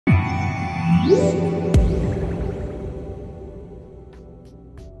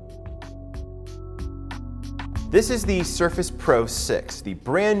This is the Surface Pro 6, the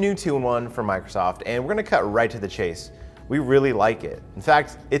brand new 2-in-1 from Microsoft, and we're gonna cut right to the chase. We really like it. In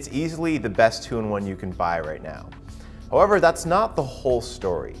fact, it's easily the best 2-in-1 you can buy right now. However, that's not the whole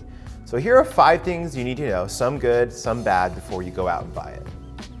story. So here are 5 things you need to know, some good, some bad, before you go out and buy it.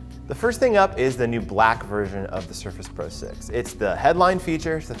 The first thing up is the new black version of the Surface Pro 6. It's the headline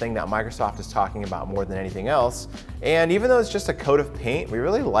feature, it's the thing that Microsoft is talking about more than anything else. And even though it's just a coat of paint, we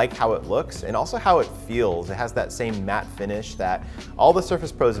really like how it looks and also how it feels. It has that same matte finish that all the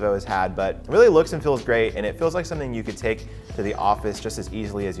Surface Pros have always had, but it really looks and feels great, and it feels like something you could take to the office just as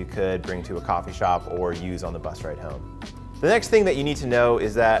easily as you could bring to a coffee shop or use on the bus ride home. The next thing that you need to know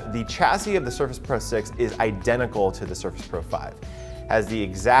is that the chassis of the Surface Pro 6 is identical to the Surface Pro 5. Has the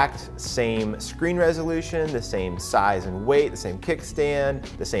exact same screen resolution, the same size and weight, the same kickstand,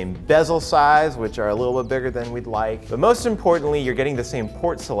 the same bezel size, which are a little bit bigger than we'd like. But most importantly, you're getting the same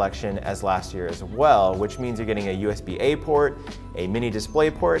port selection as last year as well, which means you're getting a USB-A port, a mini display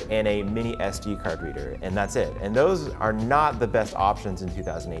port, and a mini SD card reader, and that's it. And those are not the best options in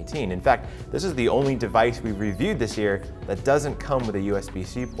 2018. In fact, this is the only device we've reviewed this year that doesn't come with a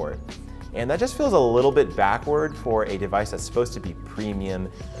USB-C port. And that just feels a little bit backward for a device that's supposed to be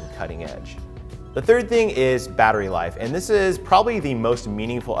premium and cutting edge. The third thing is battery life, and this is probably the most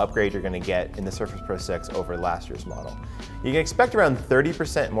meaningful upgrade you're going to get in the Surface Pro 6 over last year's model. You can expect around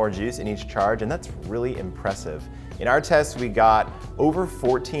 30% more juice in each charge, and that's really impressive. In our tests, we got over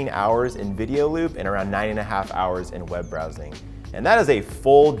 14 hours in video loop and around 9.5 hours in web browsing. And that is a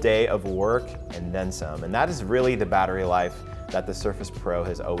full day of work and then some, and that is really the battery life that the Surface Pro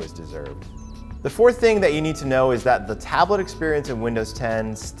has always deserved. The fourth thing that you need to know is that the tablet experience in Windows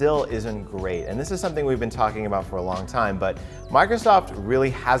 10 still isn't great, and this is something we've been talking about for a long time, but Microsoft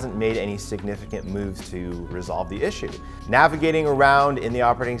really hasn't made any significant moves to resolve the issue. Navigating around in the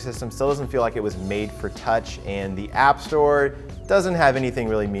operating system still doesn't feel like it was made for touch, and the App Store doesn't have anything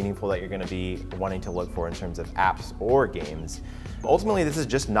really meaningful that you're going to be wanting to look for in terms of apps or games. Ultimately, this is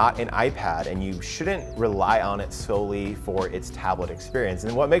just not an iPad, and you shouldn't rely on it solely for its tablet experience.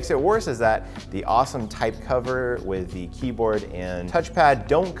 And what makes it worse is that the awesome type cover with the keyboard and touchpad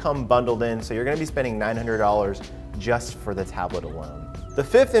don't come bundled in, so you're going to be spending $900 just for the tablet alone. The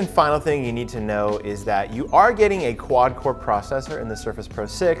fifth and final thing you need to know is that you are getting a quad-core processor in the Surface Pro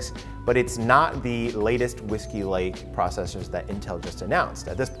 6, but it's not the latest Whiskey Lake processors that Intel just announced.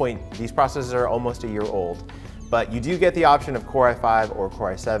 At this point, these processors are almost a year old. But you do get the option of Core i5 or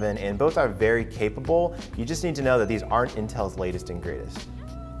Core i7, and both are very capable. You just need to know that these aren't Intel's latest and greatest.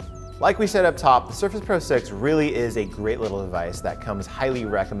 Like we said up top, the Surface Pro 6 really is a great little device that comes highly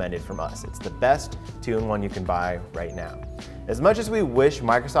recommended from us. It's the best 2-in-1 you can buy right now. As much as we wish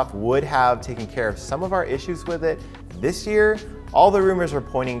Microsoft would have taken care of some of our issues with it this year, all the rumors are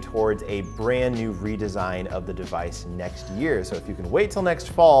pointing towards a brand new redesign of the device next year. So if you can wait till next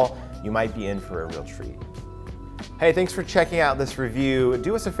fall, you might be in for a real treat. Hey, thanks for checking out this review.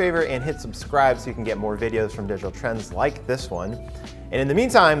 Do us a favor and hit subscribe so you can get more videos from Digital Trends like this one. And in the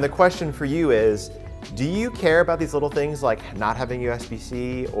meantime, the question for you is, do you care about these little things like not having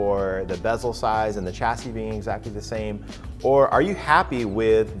USB-C or the bezel size and the chassis being exactly the same? Or are you happy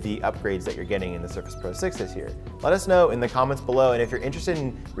with the upgrades that you're getting in the Surface Pro 6 this year? Let us know in the comments below, and if you're interested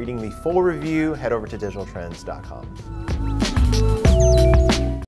in reading the full review, head over to digitaltrends.com.